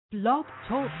Blog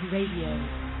Talk Radio.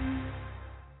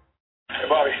 Hey,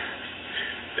 Bobby.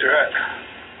 Where you at?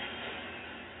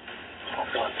 Oh,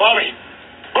 God. Bobby!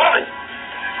 Bobby!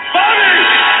 Bobby!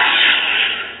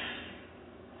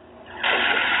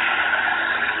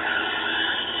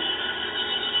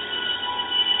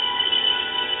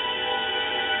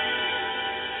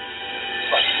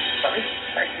 Bobby?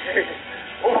 Hey.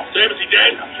 Oh. Sam, is he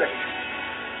dead? I'm safe.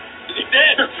 Is he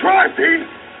dead? Just try, Pete!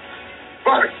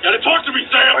 Bobby! Gotta talk to me,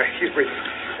 Sam! All right, he's breathing.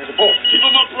 There's a bullet. Keep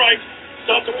him upright.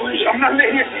 Stop the bleeding. I'm not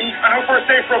letting you see. I know first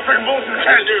aid for a freaking bullet in the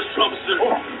head. There's Thompson.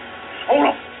 Hold on.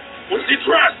 Hold on. What's he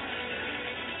dressed?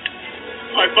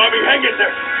 All right, Bobby, hang in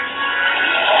there.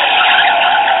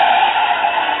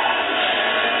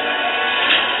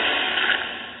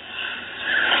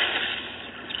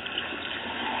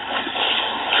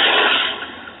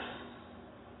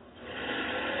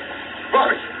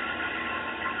 Bobby!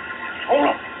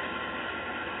 Hold on.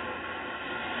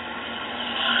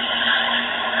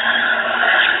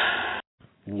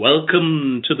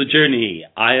 Welcome to the journey.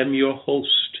 I am your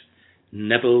host,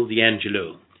 Neville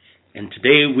D'Angelo, and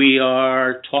today we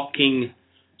are talking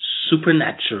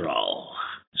supernatural.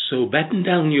 So batten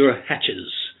down your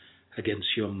hatches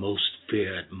against your most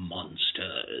feared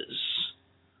monsters.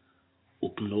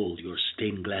 Open all your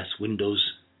stained glass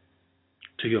windows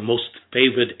to your most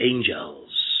favored angels.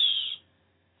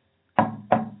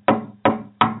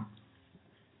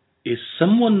 Is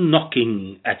someone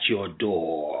knocking at your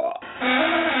door?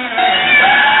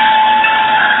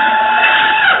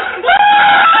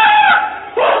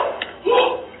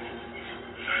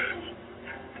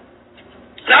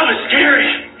 That was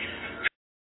scary.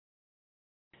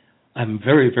 I'm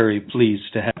very, very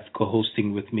pleased to have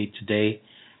co-hosting with me today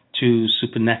two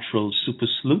supernatural super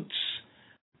sleuths,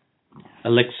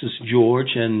 Alexis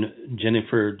George and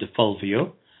Jennifer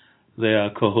Difulvio. They are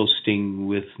co-hosting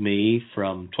with me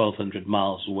from 1,200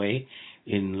 miles away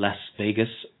in Las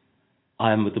Vegas.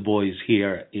 I'm with the boys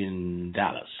here in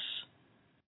Dallas.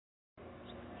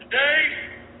 Today,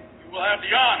 you will have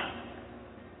the honor of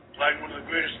playing one of the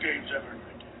greatest games ever invented.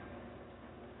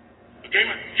 A game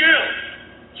of skill,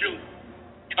 agility,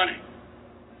 cunning.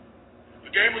 A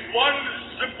game with one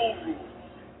simple rule.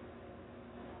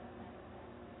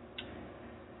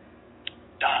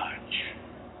 Dodge.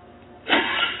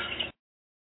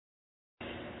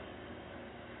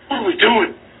 What are we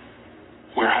doing?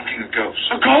 We're hunting a ghost.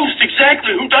 A ghost,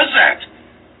 exactly. Who does that?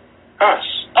 Us.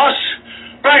 Us.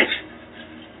 Right.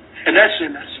 And that's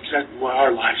exactly why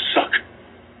our lives suck.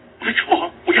 We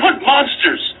hunt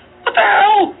monsters. What the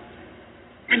hell? I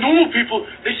mean, normal people,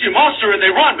 they see a monster and they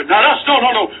run, but not us. No.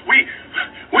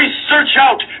 We search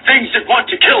out things that want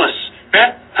to kill us.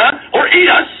 Huh? Or eat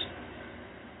us.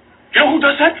 You know who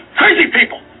does that? Crazy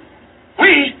people.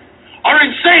 We are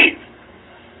insane.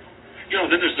 You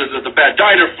know, then there's the bad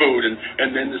diner food, and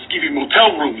then the skeevy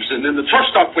motel rooms, and then the truck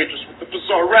stop waitress with the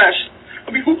bizarre rash.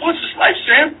 I mean, who wants this life,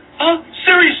 Sam? Huh?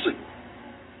 Seriously?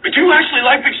 But do you actually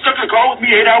like being stuck in a car with me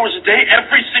 8 hours a day,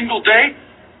 every single day?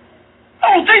 I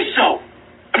don't think so.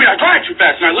 I mean, I drive too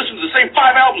fast, and I listen to the same 5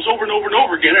 albums over and over and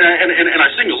over again, and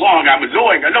I sing along. I'm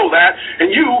annoying, I know that.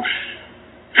 And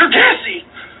you're gassy.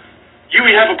 You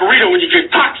have a burrito when you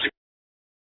get toxic.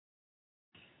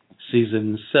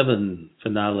 Season 7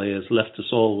 finale has left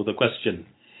us all with a question.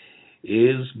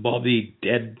 Is Bobby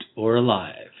dead or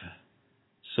alive?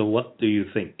 So what do you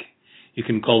think? You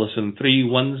can call us on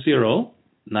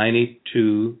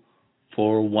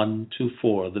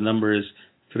 310-982-4124. The number is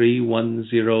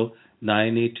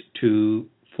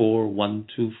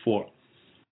 310-982-4124.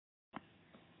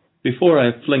 Before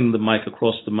I fling the mic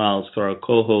across the miles to our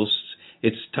co-hosts,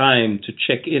 it's time to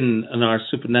check in on our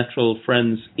supernatural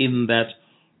friends in that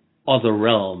other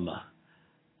realm,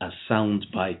 A Sound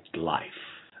Byte Life.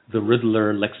 The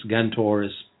Riddler Lex Gantor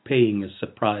is paying a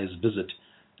surprise visit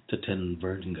to Ten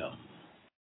Verdingham.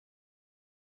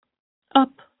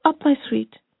 Up, my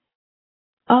sweet.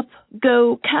 Up,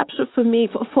 go, capture for me,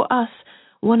 for us,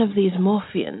 one of these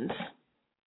morphians.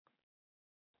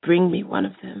 Bring me one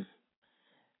of them.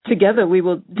 Together we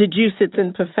will deduce its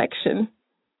imperfection.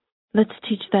 Let's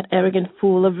teach that arrogant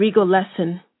fool a regal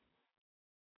lesson.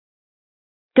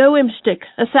 Go, Imshtick,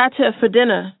 a satyr for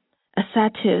dinner, a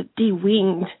satyr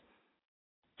de-winged.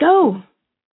 Go!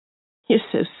 You're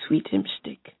so sweet,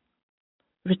 Imshtick.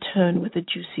 Return with a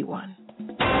juicy one.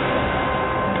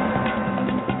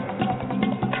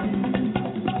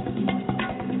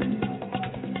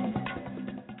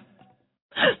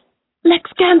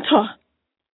 Lex Gantor!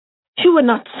 You were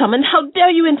not summoned. How dare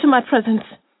you enter my presence?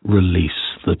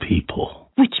 Release the people.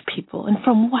 Which people, and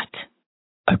from what?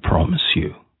 I promise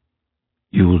you.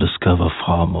 You will discover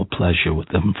far more pleasure with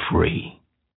them free.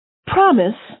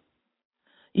 Promise?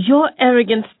 Your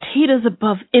arrogance teeters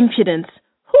above impudence.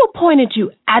 Who appointed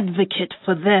you advocate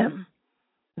for them?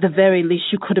 The very least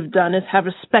you could have done is have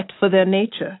respect for their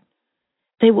nature.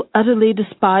 They will utterly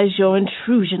despise your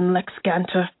intrusion, Lex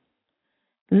Gantor.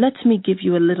 Let me give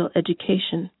you a little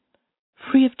education,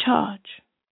 free of charge.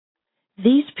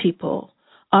 These people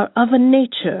are of a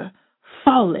nature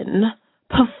fallen,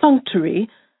 perfunctory,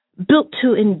 built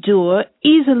to endure,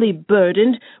 easily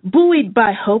burdened, buoyed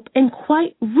by hope, and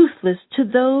quite ruthless to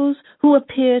those who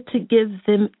appear to give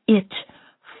them it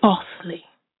falsely.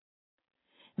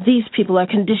 These people are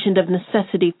conditioned of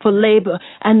necessity for labor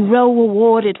and well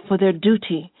rewarded for their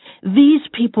duty. These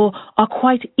people are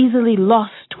quite easily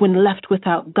lost when left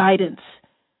without guidance.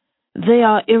 They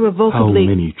are irrevocably...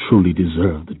 How many truly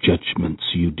deserve the judgments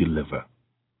you deliver?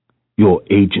 Your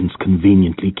agents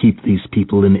conveniently keep these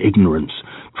people in ignorance,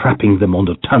 trapping them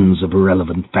onto tons of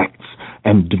irrelevant facts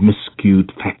and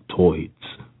miscued factoids.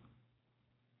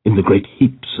 In the great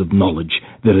heaps of knowledge,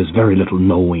 there is very little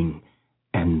knowing,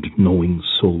 and knowing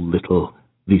so little,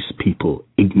 these people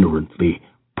ignorantly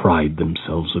pride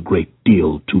themselves a great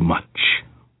deal too much.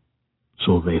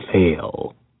 So they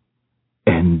fail,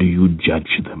 and you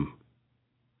judge them.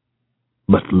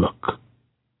 But look,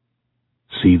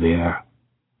 see there,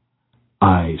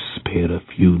 I spare a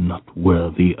few not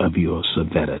worthy of your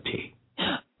severity.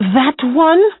 That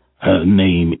one? Her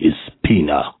name is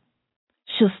Pina.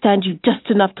 She'll stand you just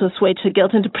enough to assuage her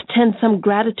guilt and to pretend some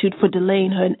gratitude for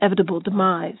delaying her inevitable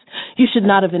demise. You should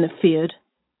not have interfered.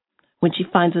 When she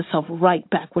finds herself right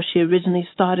back where she originally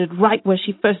started, right where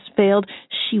she first failed,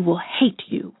 she will hate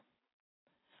you.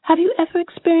 Have you ever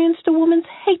experienced a woman's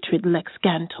hatred, Lex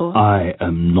Gantor? I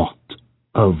am not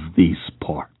of these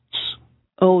parts.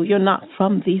 Oh, you're not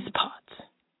from these parts.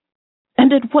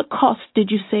 And at what cost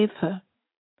did you save her?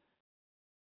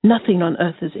 Nothing on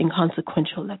earth is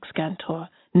inconsequential, Lex Gantor.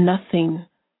 Nothing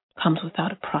comes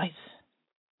without a price,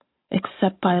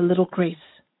 except by a little grace.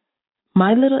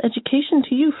 My little education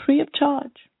to you, free of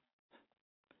charge.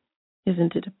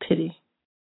 Isn't it a pity?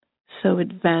 So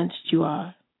advanced you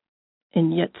are,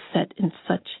 and yet set in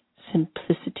such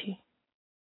simplicity.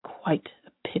 Quite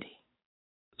a pity.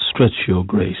 Stretch your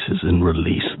graces and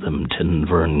release them,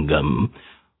 Tenvernegum.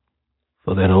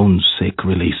 For their own sake,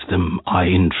 release them, I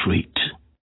entreat.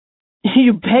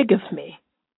 You beg of me.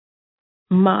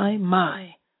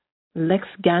 My, Lex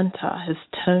Gantor has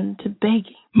turned to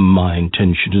begging. My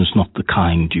intention is not the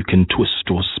kind you can twist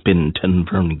or spin,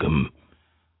 Tenvernegum.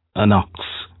 An ox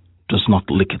does not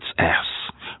lick its ass.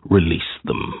 Release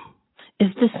them. Is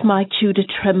this my cue to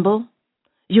tremble?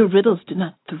 Your riddles do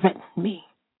not threaten me.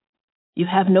 You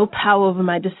have no power over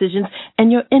my decisions,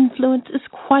 and your influence is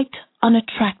quite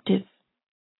unattractive.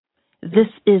 This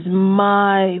is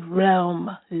my realm,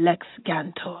 Lex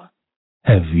Gantor.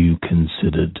 Have you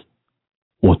considered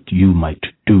what you might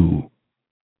do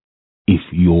if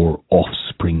your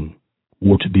offspring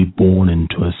were to be born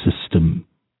into a system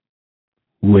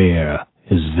where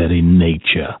his very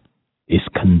nature is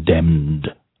condemned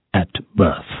at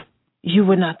birth? You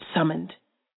were not summoned.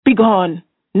 Begone,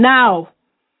 now!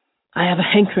 I have a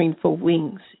hankering for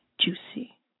wings,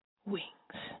 juicy wings.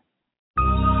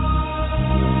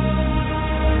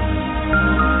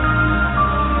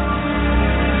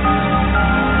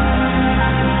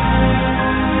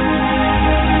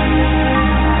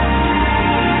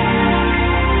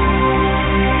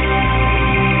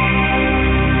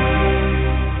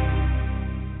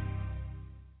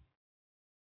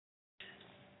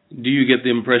 Do you get the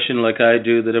impression, like I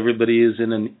do, that everybody is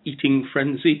in an eating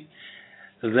frenzy?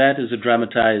 That is a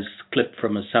dramatized clip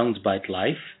from A Sound Byte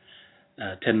Life.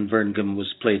 Tenvernegum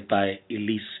was played by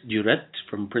Elise Durette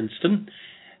from Princeton,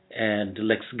 and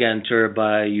Lex Gantor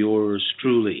by yours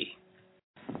truly.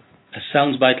 A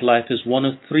Sound Byte Life is one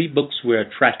of 3 books we're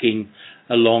tracking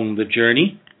along the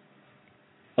journey.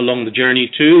 Along the journey,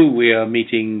 too, we are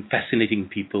meeting fascinating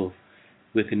people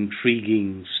with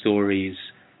intriguing stories,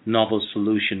 novel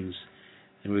solutions,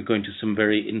 and we're going to some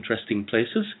very interesting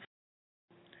places.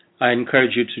 I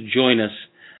encourage you to join us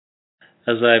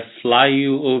as I fly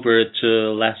you over to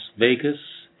Las Vegas.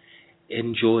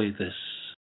 Enjoy this.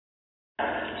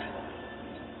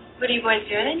 What are you boys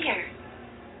doing in here?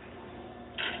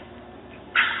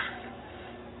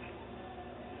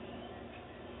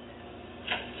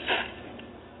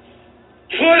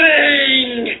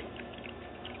 Pudding!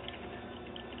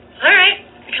 All right,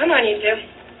 come on, you two.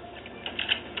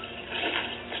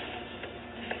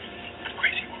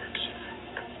 Crazy works.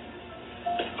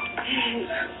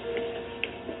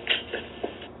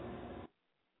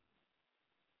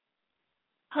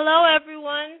 Hello,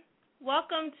 everyone.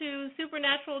 Welcome to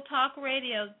Supernatural Talk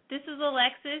Radio. This is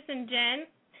Alexis and Jen.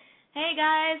 Hey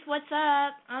guys, what's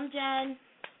up? I'm Jen.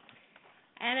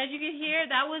 And as you can hear,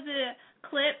 that was a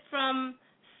clip from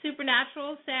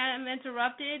Supernatural, Sam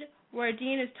Interrupted, where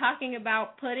Dean is talking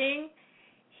about pudding.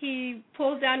 He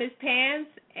pulls down his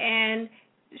pants and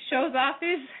shows off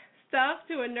his stuff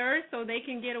to a nurse so they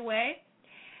can get away.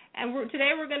 And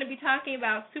today we're going to be talking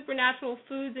about supernatural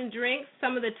foods and drinks,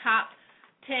 some of the top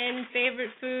 10 favorite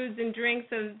foods and drinks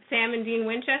of Sam and Dean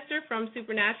Winchester from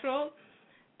Supernatural,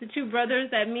 the two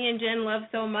brothers that me and Jen love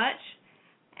so much.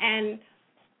 And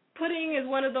pudding is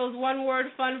one of those one-word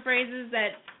fun phrases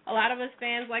that a lot of us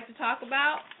fans like to talk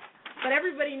about, but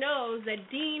everybody knows that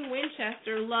Dean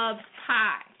Winchester loves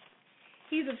pie.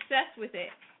 He's obsessed with it,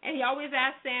 and he always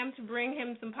asks Sam to bring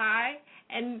him some pie,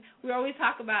 and we always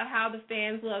talk about how the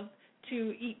fans love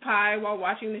to eat pie while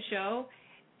watching the show.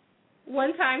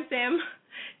 One time Sam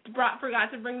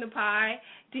forgot to bring the pie.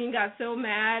 Dean got so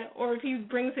mad, or if he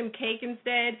brings him cake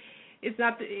instead,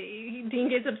 Dean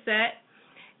gets upset.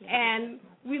 And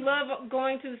we love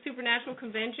going to the Supernatural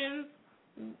conventions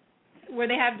where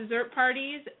they have dessert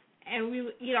parties, and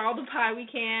we eat all the pie we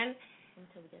can.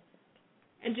 Until we get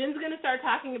sick. And Jen's going to start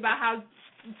talking about how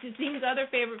Dean's other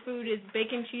favorite food is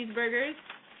bacon cheeseburgers,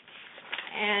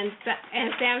 and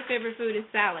Sam's favorite food is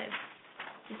salad.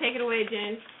 So take it away,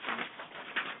 Jen.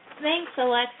 Thanks,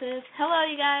 Alexis. Hello,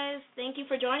 you guys. Thank you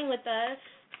for joining with us.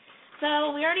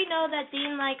 So we already know that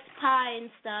Dean likes pie and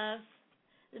stuff,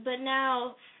 but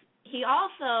now he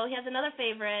has another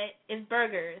favorite, is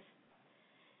burgers,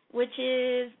 which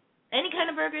is any kind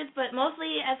of burgers, but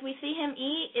mostly as we see him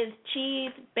eat is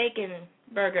cheese bacon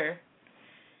burger.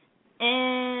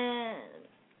 And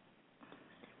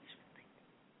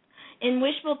in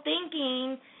wishful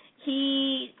thinking,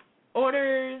 he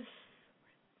orders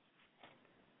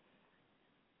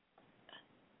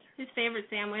his favorite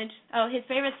sandwich. Oh, his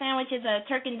favorite sandwich is a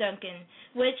Turkey Dunkin',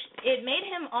 which it made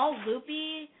him all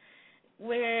loopy,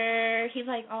 where he's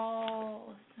like,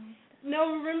 oh.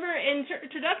 No, remember, in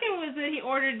Turducken was that he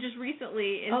ordered just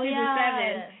recently in season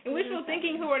 7. In Wishful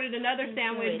Thinking, he ordered another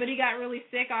sandwich, but he got really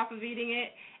sick off of eating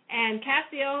it. And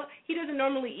Castiel, he doesn't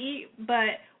normally eat,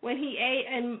 but when he ate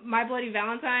in My Bloody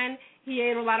Valentine, he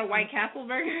ate a lot of White Castle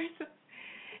burgers.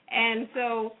 And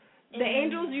so the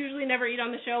Angels usually never eat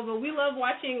on the show, but we love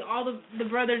watching all the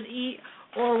brothers eat,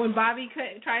 or when Bobby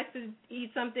tries to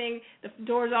eat something, the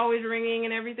door's always ringing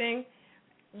and everything.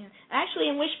 Yeah. Actually,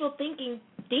 in Wishful Thinking,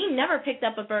 Dean never picked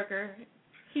up a burger.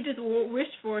 He just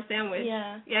wished for a sandwich.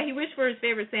 Yeah. Yeah, he wished for his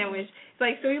favorite sandwich. It's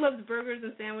like, so he loves burgers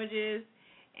and sandwiches,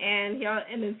 and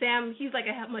then Sam, he's like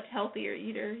a much healthier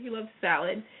eater. He loves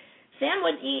salad. Sam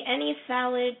would eat any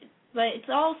salad, but it's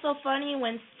all so funny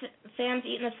when Sam's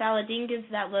eating a salad, Dean gives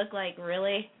that look like,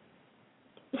 really?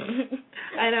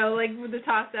 I know, like with the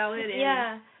tossed salad. And,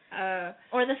 yeah.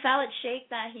 Or the salad shake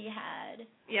that he had.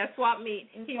 Yeah, swap meat.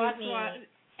 Swap meat.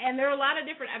 And there are a lot of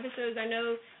different episodes, I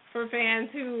know, for fans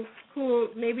who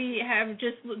maybe have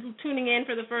just tuning in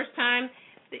for the first time.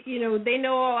 You know, they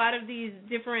know a lot of these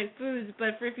different foods,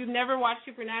 but if you've never watched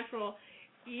Supernatural,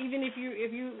 even if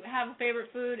you have a favorite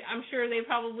food, I'm sure they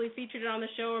probably featured it on the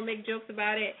show or make jokes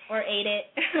about it. Or ate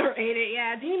it.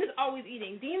 Yeah. Dean is always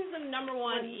eating. Dean's the number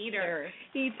one eater.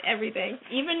 He eats everything.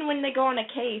 Even when they go on a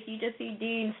case, you just see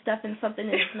Dean stuffing something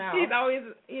in his mouth. He's always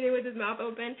eating with his mouth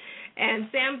open. And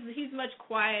he's much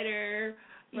quieter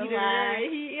eater.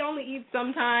 Relaxed. He only eats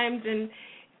sometimes, and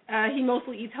he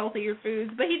mostly eats healthier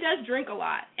foods, but he does drink a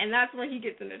lot, and that's where he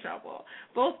gets into trouble.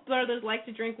 Both brothers like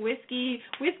to drink whiskey,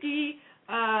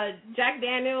 Jack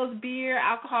Daniels, beer,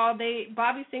 alcohol.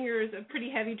 Bobby Singer is a pretty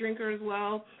heavy drinker as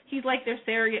well. He's like their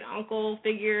surrogate uncle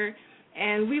figure,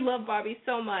 and we love Bobby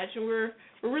so much, and we're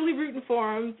really rooting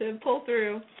for him to pull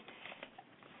through.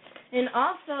 And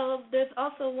also, there's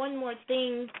also one more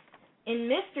thing. In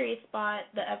Mystery Spot,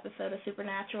 the episode of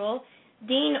Supernatural,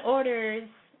 Dean orders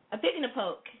a pig in a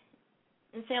poke,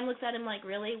 and Sam looks at him like,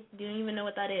 really? Do you even know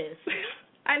what that is?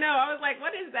 I know. I was like,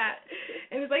 what is that?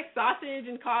 And it's like sausage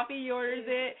and coffee. He orders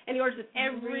it, and he orders it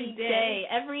every day.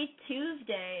 Every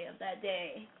Tuesday of that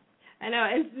day. I know.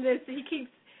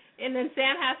 And then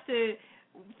Sam has to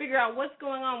figure out what's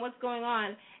going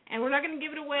on. And we're not going to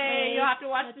give it away. You'll have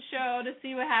to watch the show to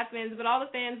see what happens. But all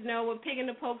the fans know what Pig in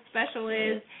the Poke special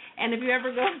is. And if you ever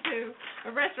go to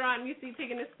a restaurant and you see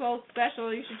Pig in the Poke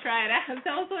special, you should try it out.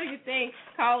 Tell us what you think.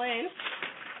 Call in.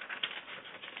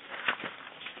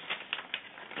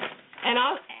 And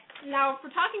now, if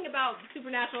we're talking about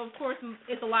Supernatural, of course,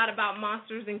 it's a lot about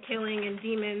monsters and killing and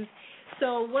demons.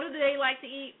 So what do they like to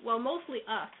eat? Well, mostly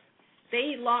us.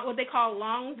 They eat what they call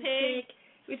long pig,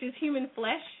 which is human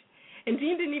flesh. And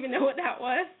Dean didn't even know what that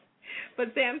was.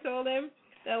 But Sam told him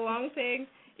that long pig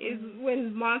is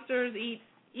when monsters eat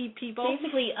people.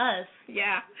 Basically us.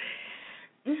 Yeah.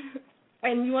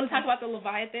 And you want to talk about the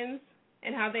Leviathans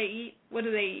and how they eat? What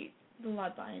do they eat? The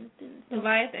Leviathans.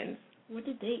 Leviathans. What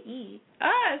did they eat?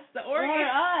 Us, the organs. Or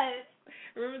us.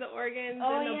 Remember the organs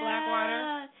Oh, in the black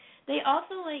water? They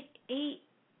also ate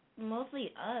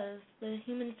mostly us, the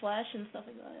human flesh and stuff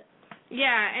like that.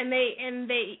 Yeah,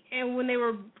 and when they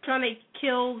were trying to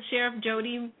kill Sheriff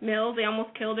Jody Mills, they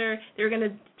almost killed her. They were going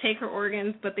to take her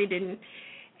organs, but they didn't.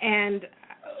 And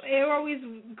they were always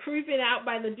creeping out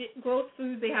by the gross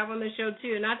foods they have on the show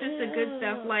too, not just the good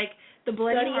stuff like the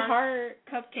bloody heart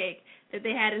cupcake that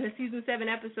they had in the season 7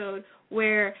 episode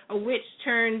where a witch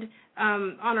turned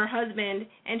on her husband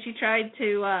and she tried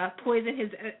to poison his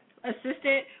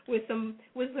assistant with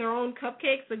her own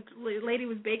cupcakes. The lady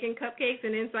was baking cupcakes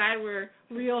and inside were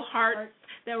real hearts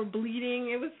that were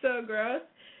bleeding. It was so gross.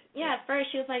 Yeah, at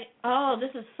first she was like, "Oh,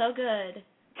 this is so good,"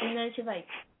 and then she's like,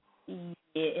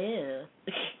 "Yeah."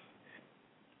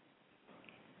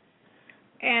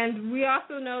 And we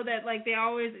also know that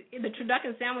the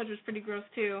turducken sandwich was pretty gross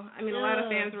too. I mean, a lot of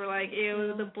fans were like,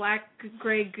 "Ew, the black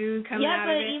gray goo coming out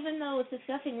of it." Yeah, but even though it's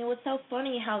disgusting, it was so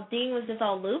funny how Dean was just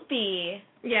all loopy.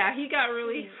 Yeah, he got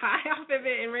really high off of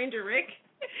it, and Ranger Rick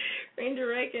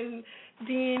and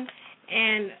Dean.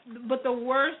 But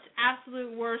the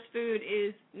absolute worst food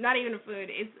is not even a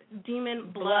food. It's demon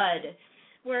blood.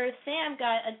 Where Sam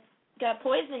got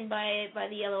poisoned by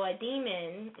the yellow-eyed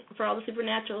demon. For all the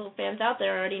Supernatural fans out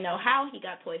there, already know how he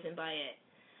got poisoned by it.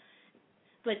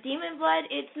 But demon blood,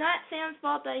 it's not Sam's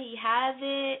fault that he has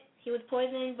it. He was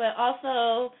poisoned, but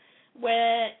also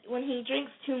when he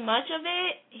drinks too much of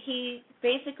it, he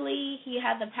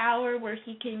has the power where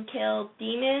he can kill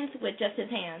demons with just his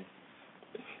hands.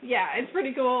 Yeah, it's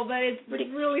pretty cool, but it's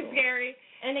really scary.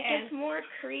 And it gets more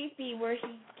creepy where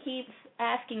he keeps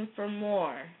asking for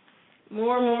more.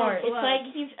 More. It's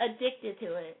like he's addicted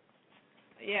to it.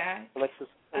 Yeah. Alexis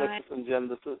and Jen,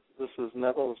 this is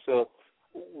Neville. So,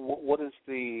 what is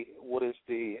the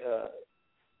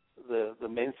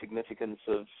main significance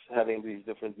of having these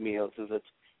different meals? Is it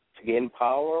to gain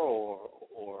power,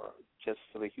 or just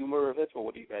for the humor of it, or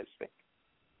what do you guys think?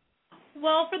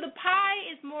 Well, for the pie,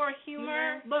 it's more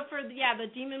humor, but for the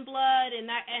demon blood and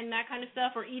that kind of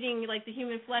stuff, or eating like the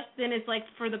human flesh, then it's like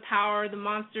for the power, the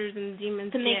monsters and the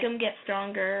demons to make them get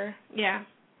stronger. Yeah.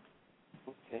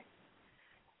 Okay.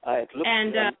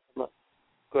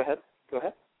 Go ahead.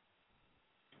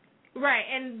 Right,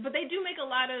 but they do make a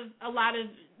lot of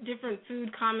different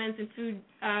food comments and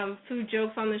food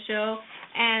jokes on the show,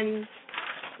 and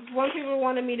one people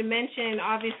wanted me to mention,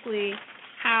 obviously,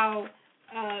 how.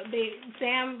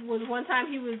 Sam was one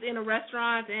time he was in a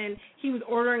restaurant and he was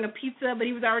ordering a pizza, but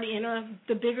he was already in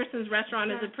the Biggerson's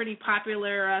restaurant is a pretty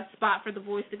popular spot for the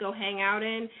boys to go hang out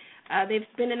in. They've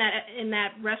been in that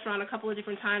restaurant a couple of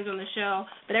different times on the show,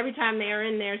 but every time they are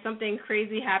in there, something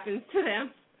crazy happens to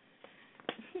them.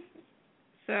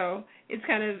 So it's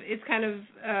kind of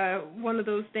one of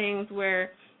those things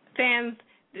where fans.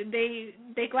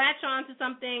 They latch on to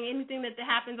something, anything that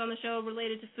happens on the show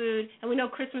related to food, and we know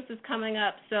Christmas is coming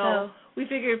up, so we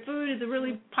figured food is a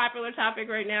really popular topic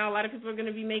right now. A lot of people are going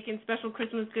to be making special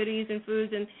Christmas goodies and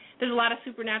foods, and there's a lot of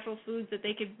supernatural foods that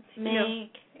they could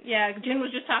make. Yeah, Jen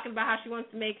was just talking about how she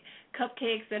wants to make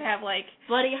cupcakes that have like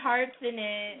bloody hearts in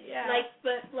it. Yeah,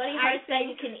 bloody hearts that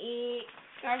you can eat.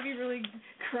 That would be really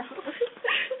gross.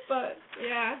 But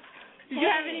yeah, did you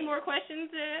have any more questions?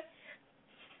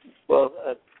 Well,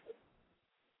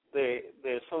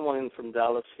 there's someone from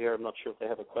Dallas here. I'm not sure if they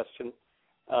have a question.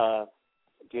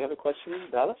 Do you have a question,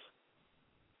 Dallas?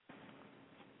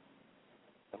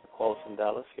 I have a call from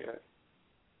Dallas here.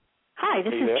 Hi,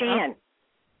 this is Jan.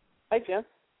 Hi, Jan.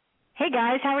 Hey,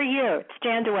 guys. How are you? It's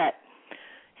Jan DeWitt.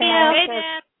 Hey,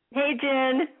 Jan. Hey,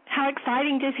 Jen. How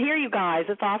exciting to hear you guys.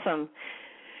 It's awesome.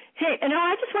 Hey,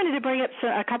 I just wanted to bring up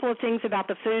a couple of things about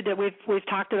the food that we've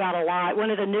talked about a lot.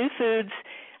 One of the new foods,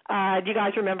 do you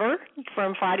guys remember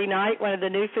from Friday night, one of the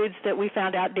new foods that we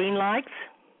found out Dean likes?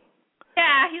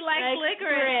 Yeah, he likes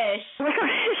licorice.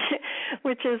 Licorice,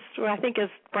 which is, I think, is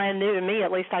brand new to me.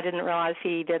 At least I didn't realize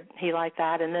he liked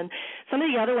that. And then some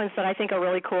of the other ones that I think are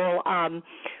really cool,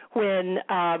 when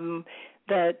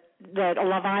the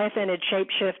Leviathan had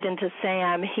shapeshift into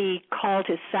Sam, he called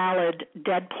his salad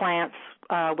dead plants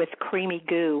with creamy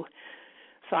goo.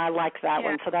 So I like that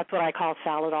one. So that's what I call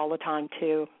salad all the time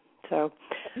too. So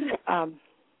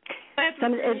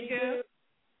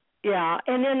yeah,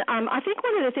 and then I think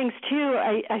one of the things too,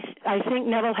 I think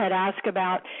Neville had asked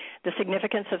about the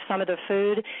significance of some of the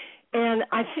food, And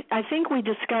I think we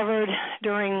discovered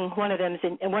during one of them,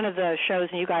 in one of the shows,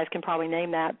 and you guys can probably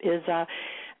name that, is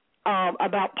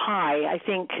about pie. I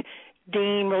think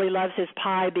Dean really loves his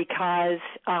pie because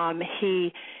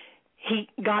he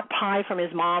got pie from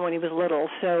his mom when he was little,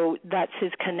 so that's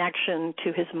his connection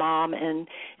to his mom and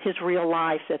his real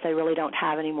life that they really don't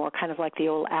have anymore, kind of like the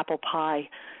old apple pie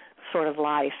sort of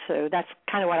life. So that's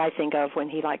kind of what I think of when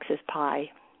he likes his pie.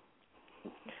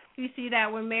 You see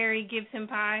that when Mary gives him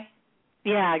pie?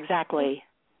 Yeah, exactly.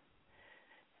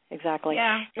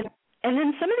 Yeah. And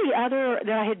then some of the other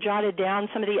that I had jotted down,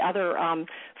 some of the other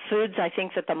foods, I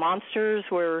think that the monsters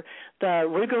were the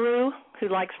Rougarou, who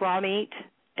likes raw meat,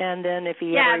 and then if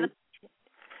he ever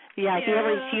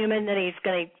eats human, then he's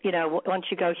going to, once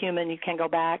you go human, you can't go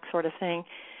back, sort of thing.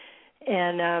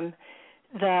 And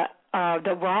the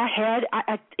raw head,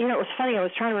 it was funny. I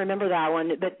was trying to remember that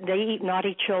one, but they eat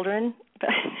naughty children,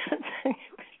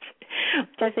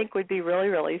 which I think would be really,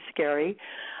 really scary.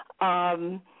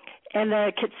 And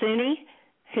the kitsune,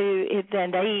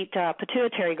 then they eat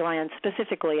pituitary glands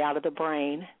specifically out of the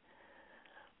brain.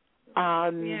 Oh,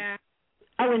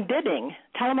 and bibbing.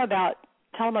 Tell them about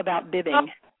bibbing. Oh,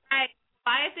 right.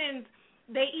 Leviathans,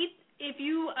 they eat. If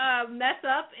you mess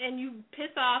up and you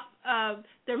piss off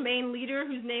their main leader,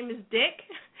 whose name is Dick,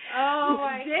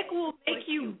 Dick will make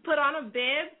you put on a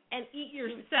bib and eat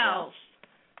yourself.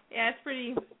 Yeah, it's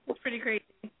pretty crazy.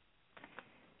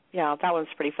 Yeah, that one's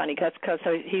pretty funny because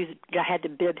he's had to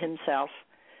bib himself.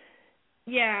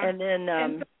 Yeah, and then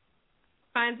and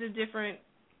kinds of different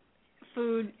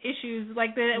food issues,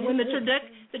 like when the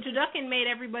turducken made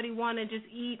everybody want to just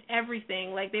eat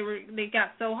everything. Like they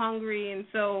got so hungry and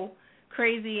so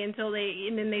crazy and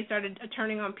then they started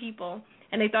turning on people,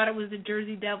 and they thought it was the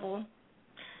Jersey Devil.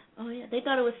 Oh yeah, they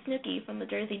thought it was Snooki from the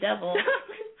Jersey Devil.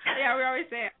 Yeah, we always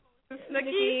say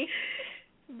Snooki.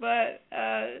 But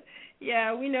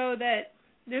yeah, we know that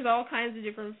there's all kinds of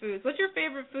different foods. What's your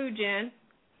favorite food, Jan,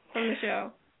 from the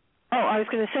show? Oh, I was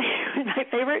going to say my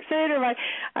favorite food,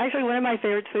 actually one of my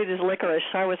favorite food is licorice.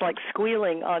 So I was like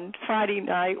squealing on Friday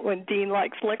night when Dean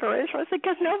likes licorice. I was like,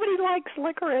 because nobody likes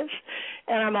licorice.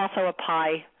 And I'm also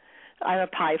I'm a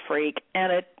pie freak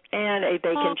and a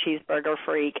bacon cheeseburger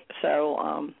freak. So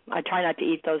I try not to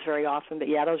eat those very often, but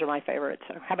yeah, those are my favorites.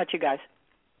 So how about you guys?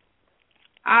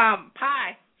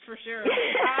 Pie, for sure.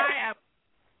 Pie.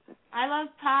 I love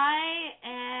pie,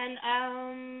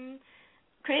 and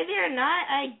crazy or not,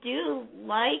 I do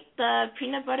like the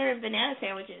peanut butter and banana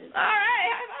sandwiches. All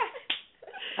right.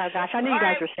 Oh, gosh, I knew you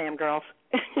guys were Sam girls.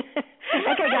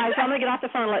 Okay, guys, I'm going to get off the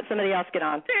phone and let somebody else get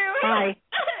on. Bye.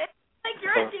 Like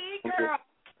you're a D girl.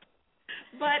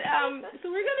 But so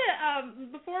we're going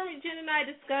to, before Jen and I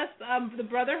discuss the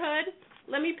Brotherhood,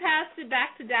 let me pass it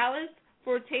back to Dallas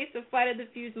for a taste of Flight of the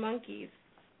Fused Monkeys.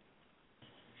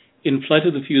 In Flight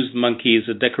of the Fused Monkeys,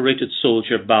 a decorated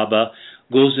soldier, Baba,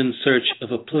 goes in search of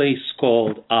a place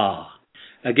called Ah.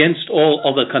 Against all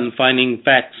other confining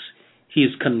facts, he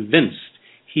is convinced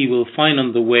he will find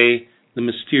on the way the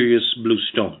mysterious blue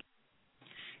stone.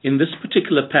 In this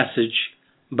particular passage,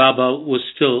 Baba was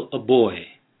still a boy.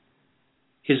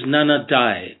 His nana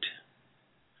died.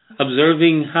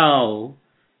 Observing how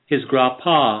his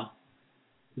grandpa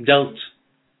dealt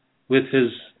with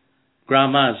his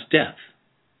grandma's death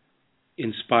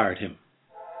inspired him.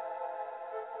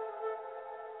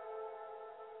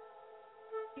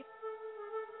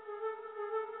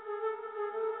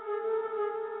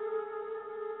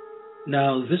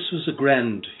 Now, this was a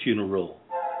grand funeral.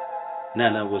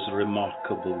 Nana was a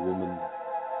remarkable woman.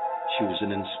 She was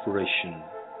an inspiration.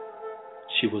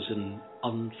 She was an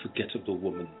unforgettable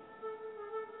woman.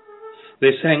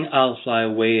 They sang I'll Fly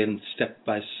Away and Step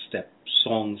by Step,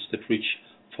 songs that reach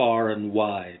far and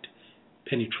wide,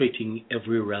 penetrating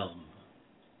every realm.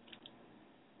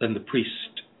 Then the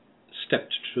priest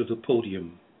stepped to the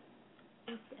podium.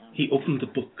 He opened the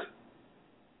book.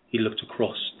 He looked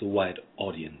across the wide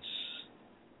audience.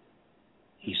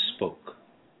 He spoke.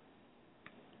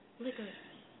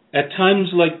 At times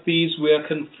like these, we are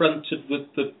confronted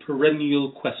with the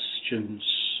perennial questions.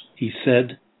 He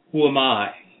said, who am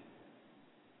I?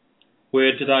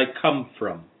 Where did I come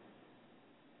from?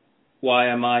 Why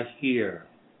am I here?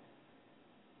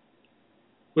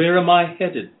 Where am I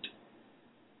headed?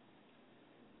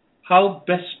 How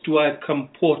best do I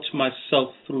comport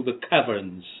myself through the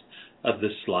caverns of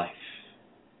this life?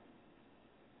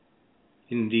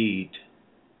 Indeed,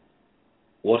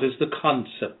 what is the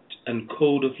concept and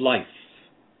code of life,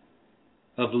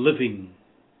 of living,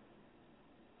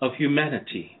 of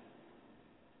humanity?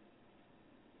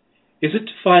 Is it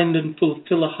to find and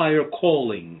fulfill a higher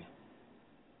calling,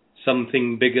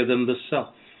 something bigger than the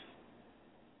self?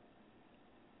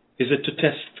 Is it to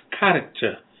test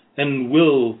character and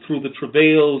will through the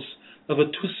travails of a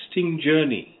twisting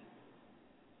journey?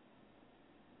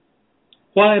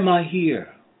 Why am I here?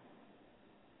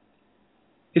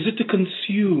 Is it to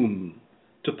consume,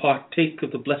 to partake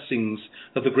of the blessings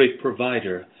of the great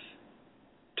provider,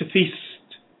 to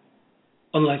feast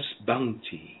on life's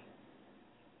bounty?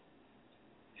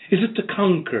 Is it to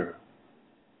conquer,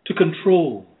 to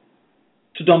control,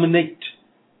 to dominate,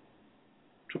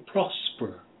 to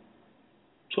prosper,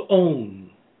 to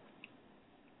own?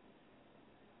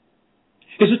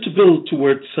 Is it to build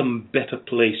towards some better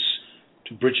place,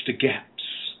 to bridge the gaps,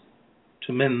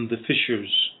 to mend the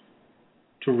fissures,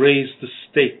 to raise the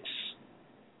stakes,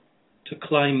 to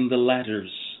climb the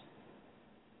ladders,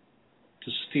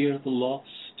 to steer the lost?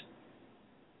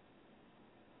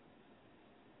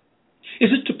 Is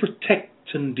it to protect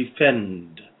and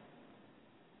defend,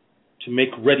 to make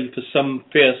ready for some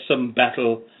fearsome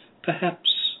battle, perhaps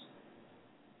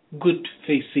good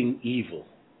facing evil,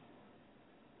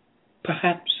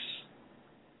 perhaps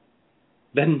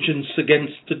vengeance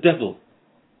against the devil,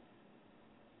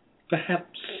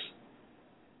 perhaps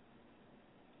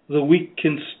the weak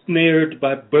ensnared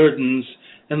by burdens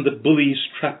and the bullies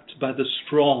trapped by the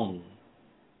strong,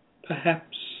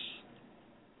 perhaps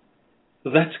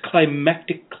that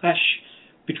climactic clash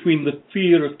between the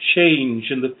fear of change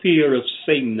and the fear of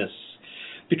sameness,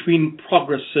 between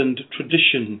progress and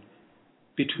tradition,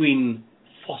 between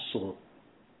fossil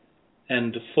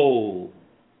and foe.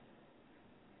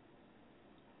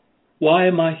 Why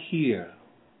am I here?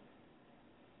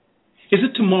 Is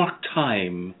it to mark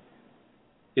time?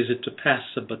 Is it to pass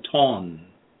a baton?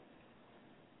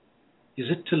 Is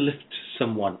it to lift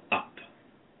someone up?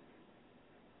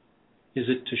 Is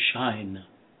it to shine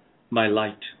my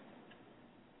light?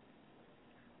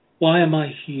 Why am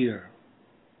I here?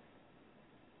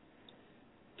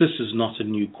 This is not a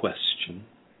new question.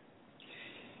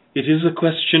 It is a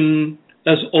question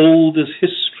as old as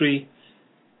history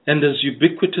and as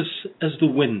ubiquitous as the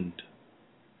wind.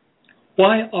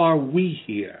 Why are we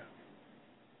here?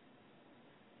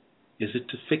 Is it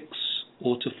to fix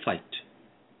or to fight?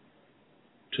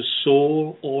 To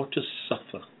soar or to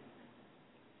suffer?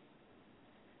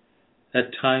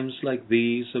 At times like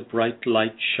these, a bright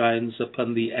light shines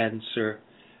upon the answer,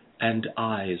 and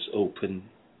eyes open.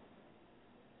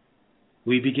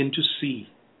 We begin to see.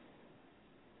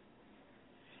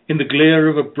 In the glare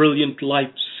of a brilliant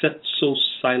light set so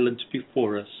silent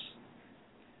before us,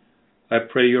 I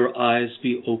pray your eyes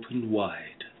be opened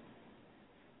wide.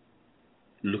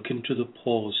 Look into the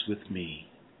pause with me.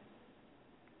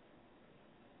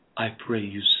 I pray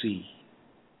you see.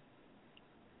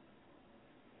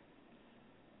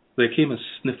 There came a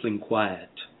sniffling quiet.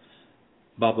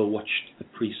 Baba watched the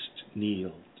priest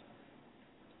kneel.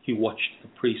 He watched the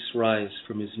priest rise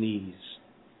from his knees.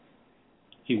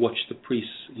 He watched the priest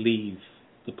leave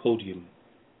the podium.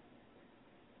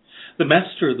 The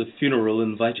master of the funeral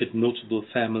invited notable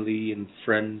family and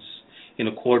friends in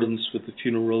accordance with the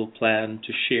funeral plan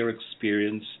to share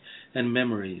experience and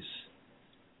memories.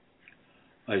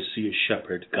 I see a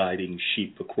shepherd guiding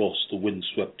sheep across the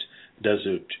windswept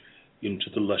desert into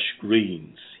the lush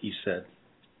greens, he said.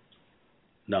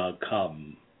 Now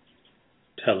come,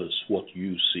 tell us what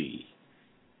you see.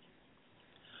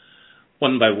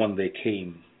 One by one they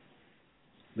came.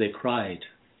 They cried.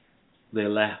 They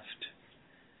laughed.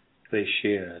 They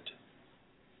shared.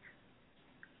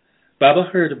 Baba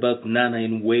heard about Nana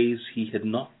in ways he had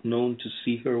not known to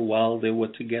see her while they were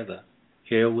together.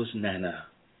 Here was Nana,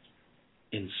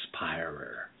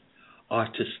 inspirer,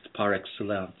 artist par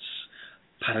excellence,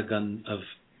 paragon of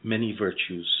many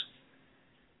virtues.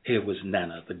 Here was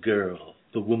Nana, the girl,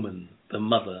 the woman, the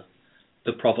mother,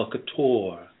 the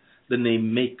provocateur, the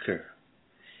name maker.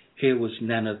 Here was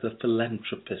Nana, the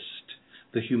philanthropist,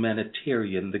 the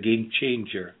humanitarian, the game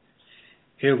changer.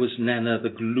 Here was Nana, the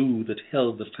glue that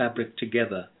held the fabric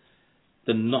together,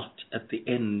 the knot at the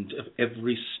end of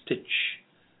every stitch,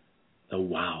 the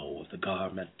wow of the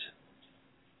garment.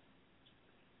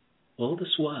 All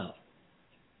this while,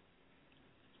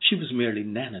 she was merely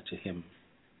Nana to him,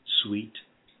 sweet,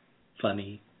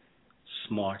 funny,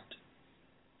 smart,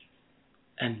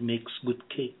 and makes good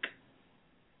cake.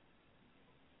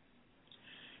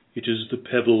 It is the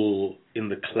pebble in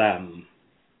the clam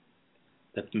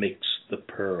that makes the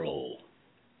pearl.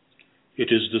 It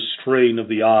is the strain of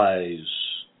the eyes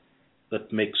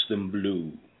that makes them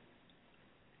blue.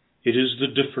 It is the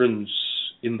difference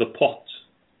in the pot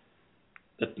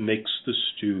that makes the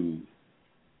stew.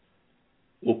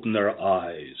 Open our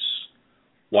eyes,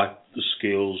 wipe the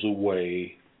scales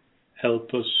away,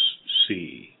 help us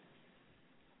see,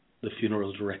 the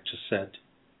funeral director said.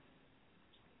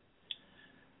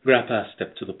 Grandpa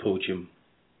stepped to the podium.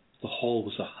 The hall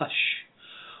was a hush.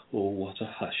 Oh, what a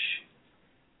hush.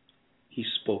 He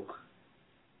spoke.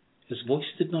 His voice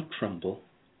did not tremble.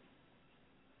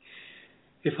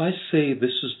 If I say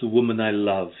this is the woman I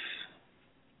love,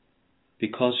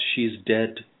 because she is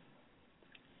dead,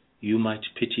 you might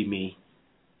pity me.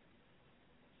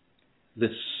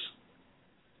 This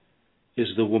is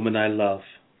the woman I love.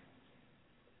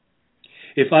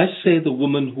 If I say the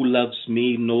woman who loves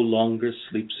me no longer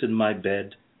sleeps in my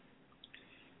bed,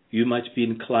 you might be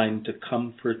inclined to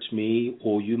comfort me,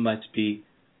 or you might be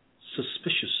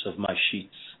suspicious of my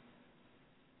sheets.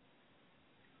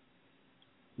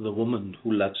 The woman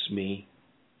who loves me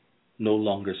no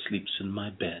longer sleeps in my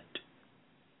bed.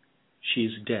 She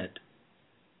is dead.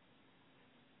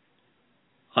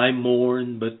 I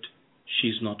mourn, but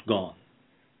she's not gone.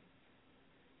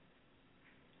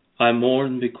 I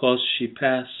mourn because she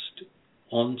passed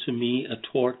on to me a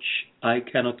torch I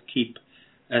cannot keep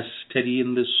as steady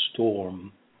in this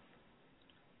storm.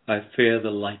 I fear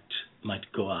the light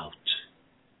might go out.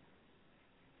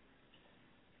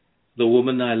 The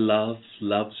woman I love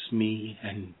loves me,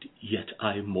 and yet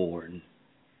I mourn.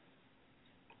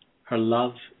 Her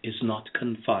love is not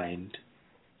confined.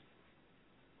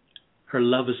 Her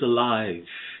love is alive.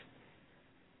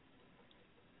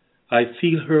 I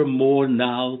feel her more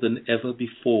now than ever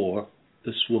before,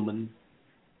 this woman,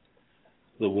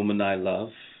 the woman I love.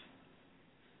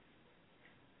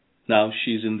 Now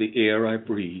she's in the air I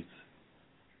breathe.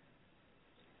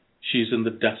 She's in the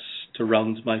dust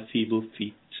around my feeble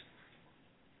feet.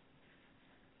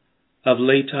 Of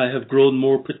late I have grown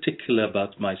more particular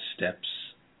about my steps.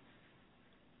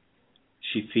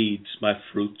 She feeds my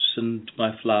fruits and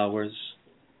my flowers.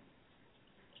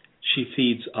 She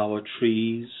feeds our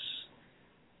trees.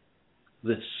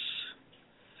 This,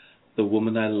 the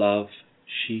woman I love,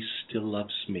 she still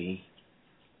loves me.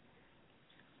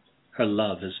 Her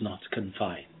love is not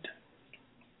confined.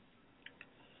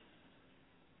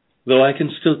 Though I can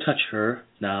still touch her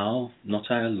now, not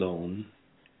I alone,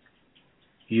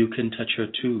 you can touch her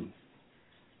too.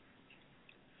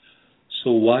 So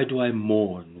why do I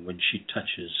mourn when she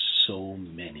touches so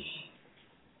many?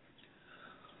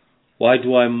 Why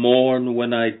do I mourn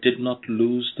when I did not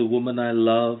lose the woman I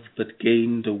love, but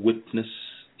gained a witness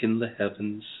in the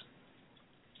heavens,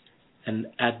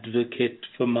 an advocate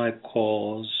for my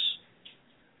cause,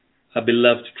 a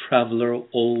beloved traveler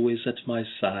always at my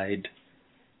side,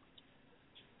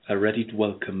 a readied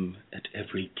welcome at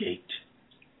every gate?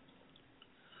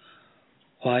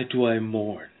 Why do I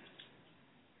mourn?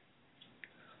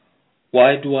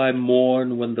 Why do I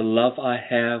mourn when the love I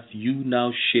have you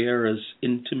now share as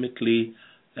intimately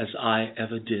as I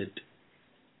ever did?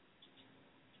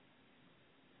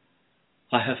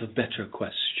 I have a better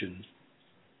question.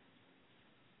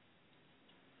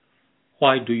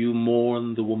 Why do you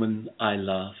mourn the woman I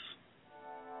love?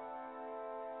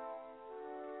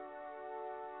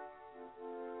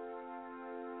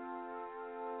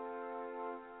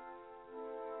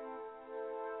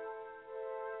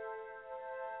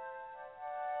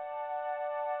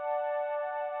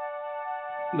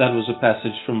 That was a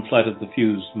passage from Flight of the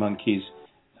Fused Monkeys.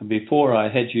 And before I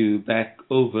head you back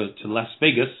over to Las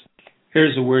Vegas,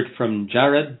 here's a word from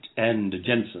Jared and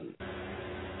Jensen.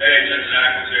 Hey, Jensen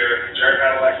Ackles here. Jared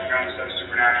and Alexis on the Stuff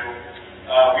Supernatural.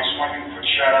 We just want to give a quick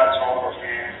shout out to all of our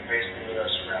fans and basically the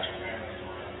Supernatural family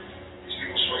for these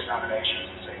People's Choice nominations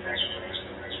and say thanks for putting us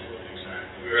in the race. We're really excited.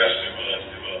 We were asked to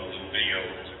do a little video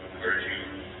to encourage you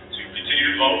to continue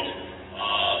to vote.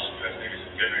 So I think it's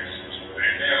a good reason.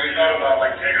 Yeah, we thought about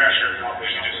like taking our shirts off. We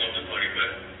should do something funny, but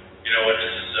you know what?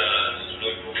 This is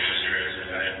really cool for this year,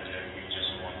 and we just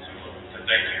want to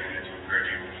thank you and to encourage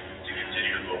you to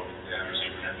continue to vote. Yeah, for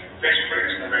Supernatural. Thanks for putting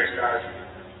us in the race, guys.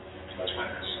 Let's win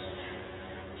this.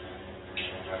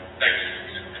 Thanks.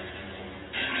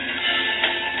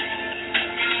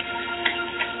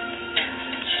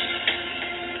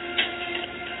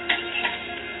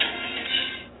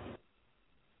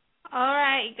 All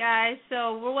right, guys.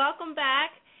 So we're welcome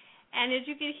back. And as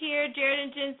you can hear, Jared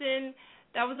and Jensen,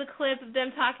 that was a clip of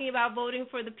them talking about voting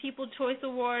for the People's Choice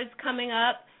Awards coming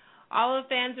up. All the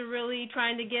fans are really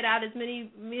trying to get out as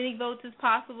many votes as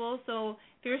possible. So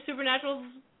if you're a Supernatural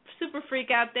super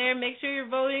freak out there, make sure you're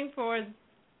voting for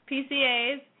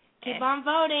PCAs. Keep on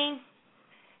voting.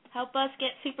 Help us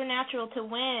get Supernatural to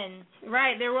win.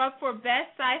 Right. They're up for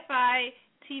Best Sci-Fi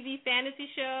TV Fantasy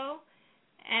Show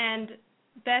and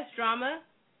Best Drama.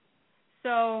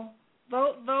 So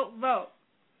vote, vote, vote.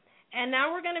 And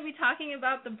now we're going to be talking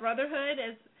about the Brotherhood,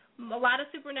 as a lot of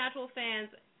Supernatural fans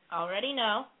already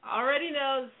know.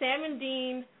 Sam and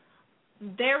Dean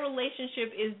their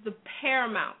relationship is the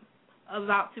paramount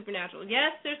about Supernatural.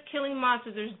 Yes, there's killing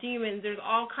monsters, there's demons, there's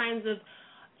all kinds of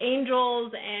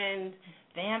angels and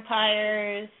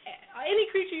vampires. Any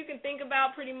creature you can think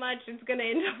about, pretty much, is going to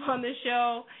end up on the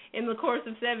show in the course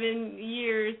of 7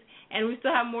 years, and we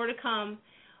still have more to come.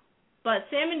 But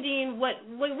Sam and Dean, what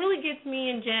really gets me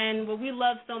and Jen, what we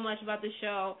love so much about the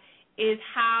show, is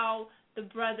how the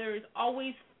brothers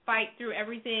always fight through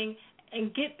everything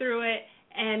and get through it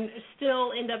and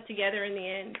still end up together in the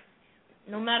end.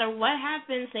 No matter what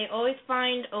happens, they always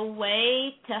find a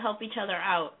way to help each other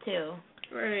out, too.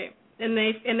 Right. And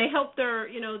they help their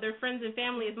friends and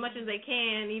family as much as they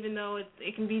can, even though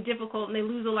it can be difficult and they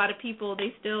lose a lot of people.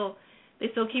 They still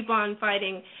keep on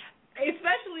fighting.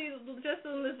 Especially just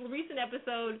in this recent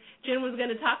episode, Jen was going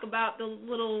to talk about the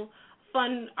little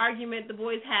fun argument the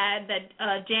boys had that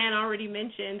Jan already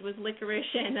mentioned with licorice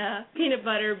and peanut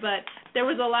butter, but there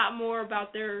was a lot more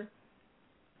about their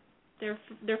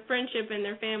friendship and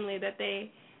their family that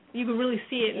you could really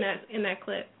see it in that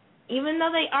clip. Even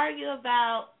though they argue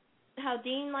about how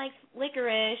Dean likes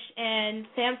licorice and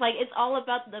Sam's like, it's all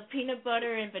about the peanut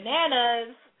butter and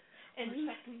bananas. And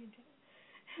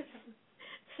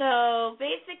so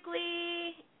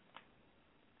basically,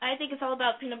 I think it's all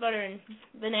about peanut butter and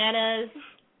bananas.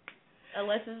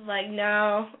 Alyssa's like,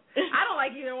 no. I don't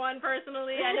like either one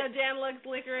personally. I know Jan likes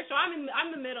licorice, so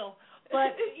I'm the middle.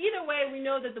 But either way, we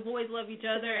know that the boys love each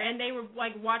other, and they were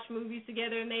watch movies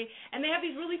together, and they have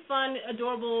these really fun,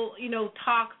 adorable,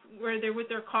 talks where they're with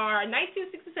their car, a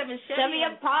 1967 Chevy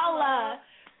Impala,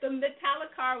 the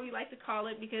metallic car we like to call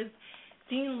it, because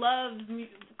Dean loves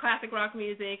classic rock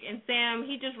music, and Sam,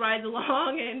 he just rides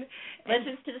along and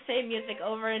listens to the same music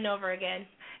over and over again.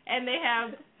 And they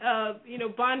have,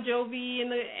 Bon Jovi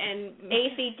and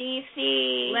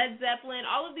AC/DC, Led Zeppelin,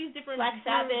 all of these different Black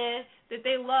Sabbath that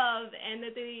they love and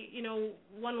that they,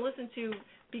 want to listen to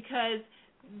because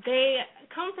they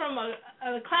come from a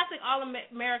classic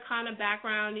all-Americana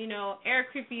background.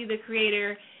 Eric Kripke, the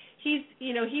creator,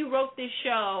 he wrote this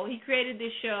show, he created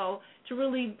this show to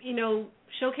really,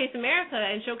 showcase America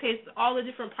and showcase all the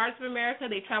different parts of America.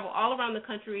 They travel all around the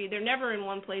country. They're never in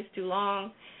one place too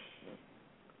long.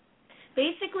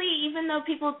 Basically, even though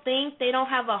people think they don't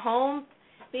have a home,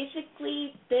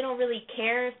 basically they don't really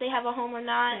care if they have a home or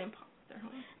not.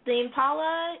 The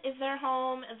Impala is their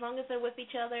home as long as they're with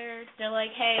each other. They're like,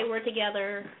 hey, we're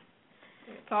together.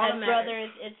 As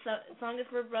brothers, as long as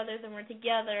we're brothers and we're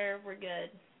together, we're good.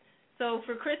 So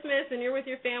for Christmas and you're with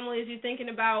your families, you're thinking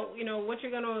about, what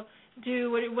you're gonna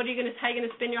do. What are you gonna? How you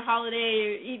gonna spend your holiday?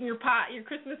 You're eating your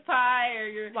Christmas pie,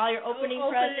 or while you're opening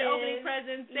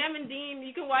presents. Sam and Dean,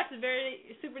 you can watch the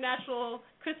very Supernatural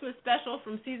Christmas special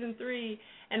from season 3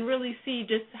 and really see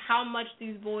just how much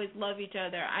these boys love each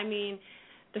other. I mean,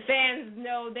 the fans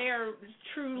know they are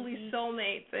truly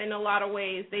soulmates in a lot of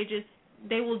ways.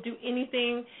 They will do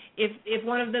anything. If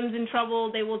one of them's in trouble,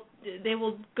 they will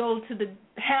go to the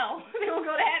hell. They will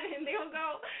go to heaven. They will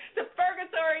go to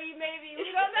purgatory, maybe.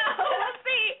 We don't know. We'll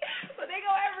see. But they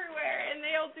go everywhere, and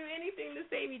they'll do anything to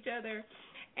save each other.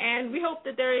 And we hope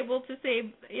that they're able to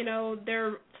save,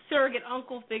 their surrogate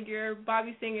uncle figure,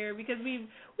 Bobby Singer, because we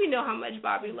know how much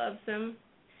Bobby loves them.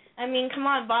 I mean, come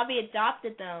on, Bobby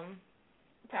adopted them.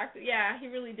 Yeah, he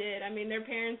really did. I mean, their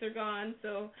parents are gone,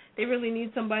 so they really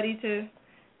need somebody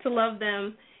to love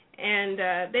them.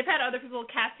 And they've had other people,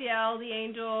 Castiel, the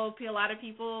angel, a lot of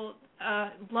people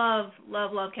love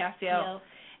Castiel. Yeah.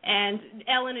 And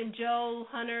Ellen and Joe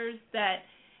Hunters that,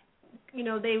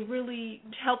 they really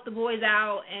helped the boys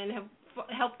out and have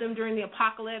helped them during the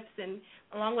apocalypse, and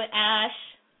along with Ash,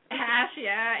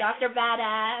 yeah. Dr.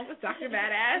 Badass.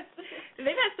 They've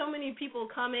had so many people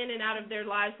come in and out of their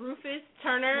lives. Rufus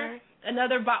Turner,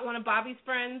 one of Bobby's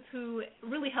friends, who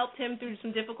really helped him through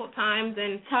some difficult times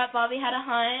and taught Bobby how to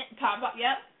hunt. Taught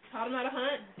him how to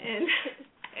hunt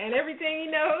and everything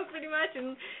he knows pretty much.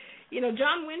 And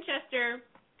John Winchester,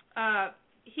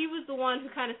 he was the one who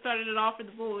kind of started it off for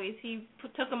the boys. He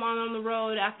took them on the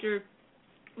road after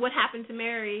what happened to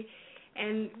Mary,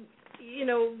 and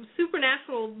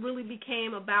Supernatural really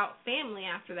became about family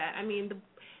after that. I mean,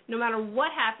 no matter what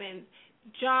happened,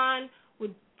 John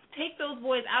would take those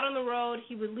boys out on the road.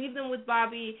 He would leave them with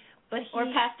Bobby, or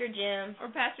Pastor Jim,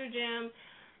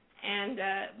 and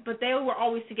but they were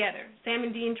always together. Sam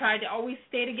and Dean tried to always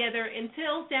stay together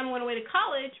until Sam went away to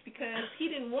college because he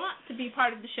didn't want to be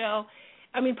part of the show.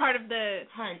 I mean, part of the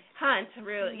hunt,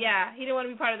 really. Yeah, he didn't want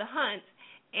to be part of the hunt,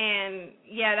 and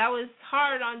yeah, that was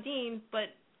hard on Dean, but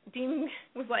Dean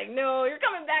was like, no, you're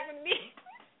coming back with me.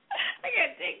 I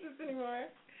can't take this anymore.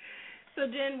 So,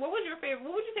 Jen, what would you say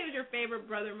was your favorite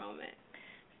brother moment?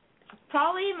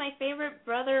 Probably my favorite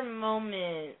brother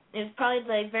moment is probably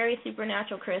the very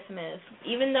supernatural Christmas.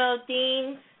 Even though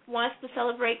Dean wants to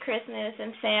celebrate Christmas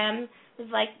and Sam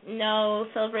is like, no,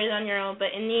 celebrate it on your own. But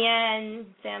in the end,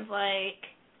 Sam's like,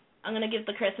 I'm going to give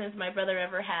the Christmas my brother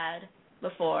ever had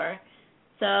before.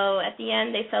 So at the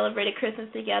end, they celebrated Christmas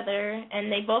together,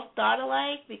 and they both thought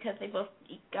alike because they both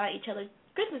got each other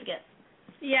Christmas gifts.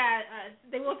 Yeah,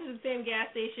 they went to the same gas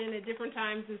station at different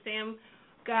times, and Sam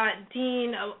got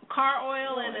Dean a car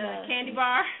oil and a candy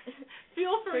bar.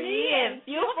 Fuel for me and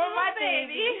fuel for my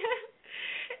baby.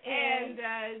 And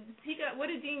he got, what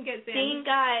did Dean get, Sam? Dean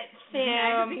got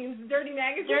Sam dirty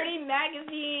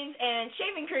magazines and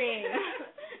shaving cream.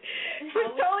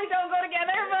 Which totally don't go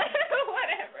together, but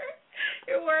whatever.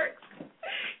 It works.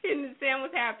 And Sam was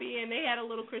happy, and they had a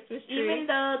little Christmas tree. Even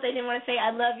though they didn't want to say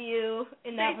I love you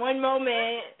in that one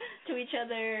moment to each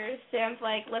other, Sam's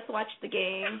like, let's watch the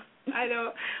game. I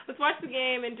know. Let's watch the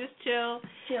game and just chill.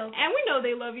 And we know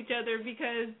they love each other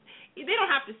because they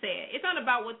don't have to say it. It's not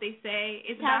about what they say.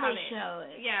 It's how about they show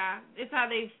it. Yeah. It's how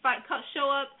they show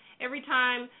up every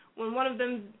time when one of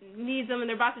them needs them and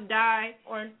they're about to die.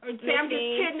 Or Sam gets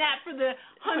kidnapped for the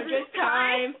 100th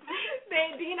time.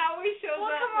 Dean always shows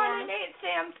up. Well, come on, it ain't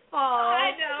Sam's fault.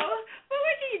 I know. But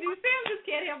what can you do? Sam just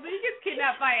can't help it. He gets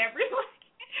kidnapped by everyone.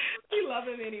 We love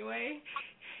him anyway.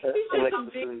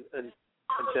 Alexis and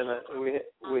Jenna,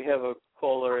 we have a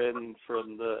caller in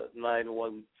from the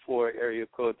 914 area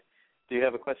code. Do you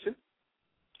have a question?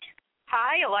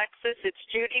 Hi, Alexis. It's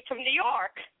Judy from New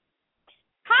York.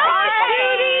 Hi,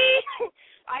 Judy.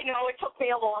 I know it took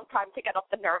me a long time to get up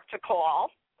the nerve to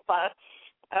call, but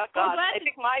God, I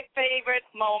think my favorite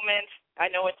moment,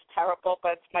 I know it's terrible,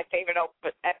 but my favorite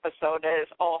episode is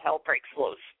All Hell Breaks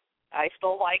Loose. I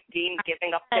still like Dean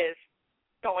giving up his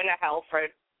going to hell for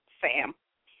Sam.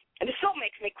 And it still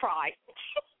makes me cry.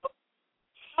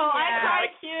 I cry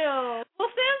too. Well,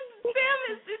 Sam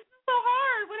is it's so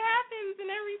hard. What happens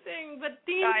and everything, but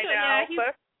Dean. I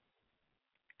know.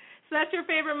 So that's your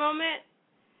favorite moment?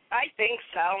 I think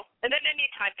so. And then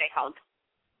anytime they hug,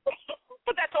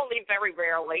 but that's only very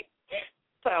rarely.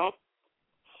 So.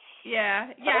 Yeah.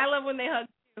 I love when they hug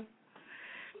too.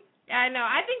 I know.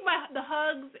 I think the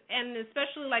hugs, and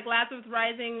especially like Lazarus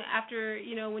Rising after,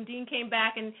 when Dean came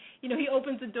back and, he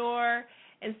opens the door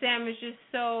and Sam is just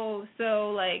so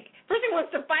like, first he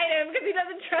wants to fight him because he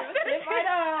doesn't trust him. I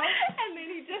know. And then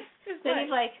he just is then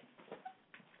he's like,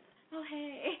 oh,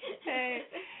 hey.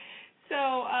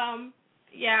 So,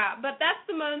 but that's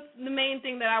the main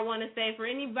thing that I want to say for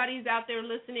anybody who's out there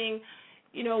listening.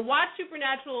 Watch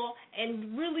Supernatural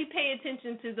and really pay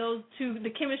attention to those two, the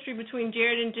chemistry between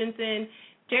Jared and Jensen.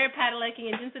 Jared Padalecki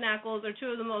and Jensen Ackles are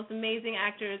two of the most amazing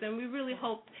actors, and we really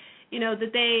hope,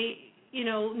 that they,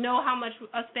 know how much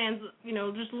us fans,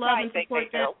 just love and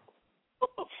support them.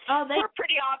 We're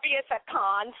pretty obvious at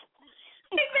cons.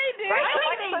 I think they do.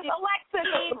 Right? Alexis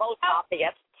is the most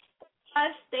obvious.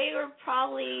 Us, they were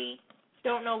probably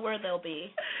don't know where they'll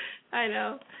be. I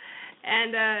know.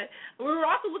 And we're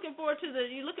also looking forward to the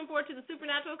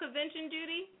Supernatural convention,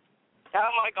 Judy?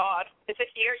 Oh my God. Is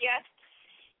it here yet?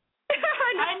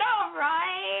 I know,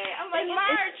 right? I'm like,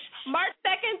 March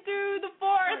 2nd through the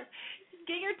 4th.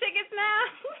 Get your tickets now.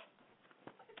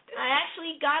 I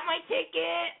actually got my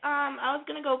ticket. I was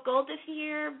gonna go gold this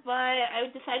year, but I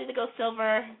decided to go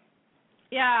silver.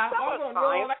 Yeah. That was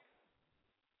fine.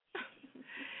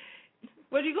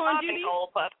 Where are you going, Judy?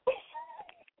 Gold, but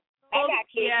I'm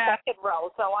actually in second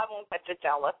row, so I won't get you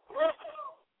jealous.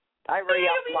 I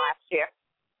re-upped last year.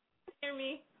 Hear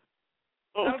me?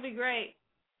 That'll be great.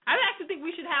 I actually think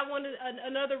we should have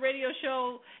another radio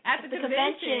show at the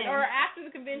convention or after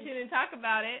the convention and talk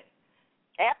about it.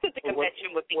 After the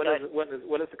convention would be good.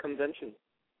 When is the convention?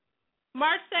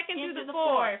 March 2nd through the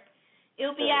 4th.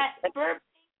 It'll be at Burbank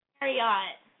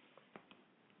Marriott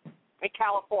in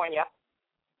California.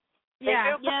 They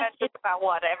do conventions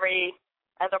about every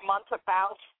other month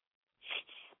about.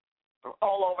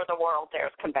 All over the world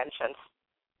there's conventions.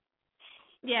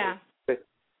 Yeah.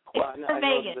 Well, I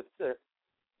know that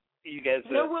you guys,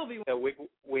 there will be one.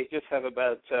 we just have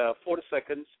about 40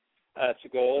 seconds to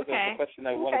go over the question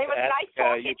I wanted to ask. Nice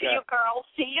talking to you, girls.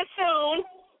 See you soon.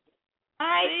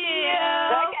 Bye, see you.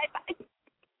 Okay,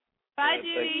 bye,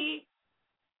 Judy.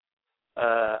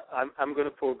 I'm going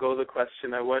to forego the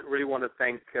question. I really want to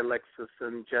thank Alexis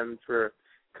and Jen for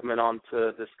coming on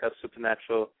to discuss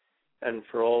Supernatural, and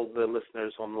for all the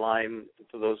listeners online,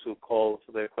 for those who call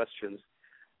for their questions.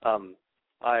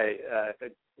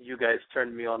 You guys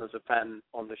turned me on as a fan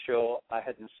on the show. I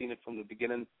hadn't seen it from the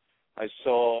beginning. I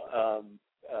saw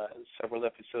several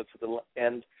episodes at the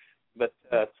end, but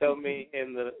tell me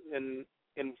in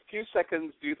a few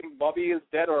seconds, do you think Bobby is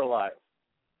dead or alive?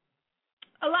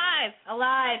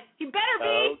 Alive. He better be.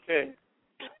 Okay.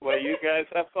 Well, you guys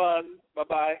have fun.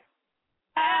 Bye-bye.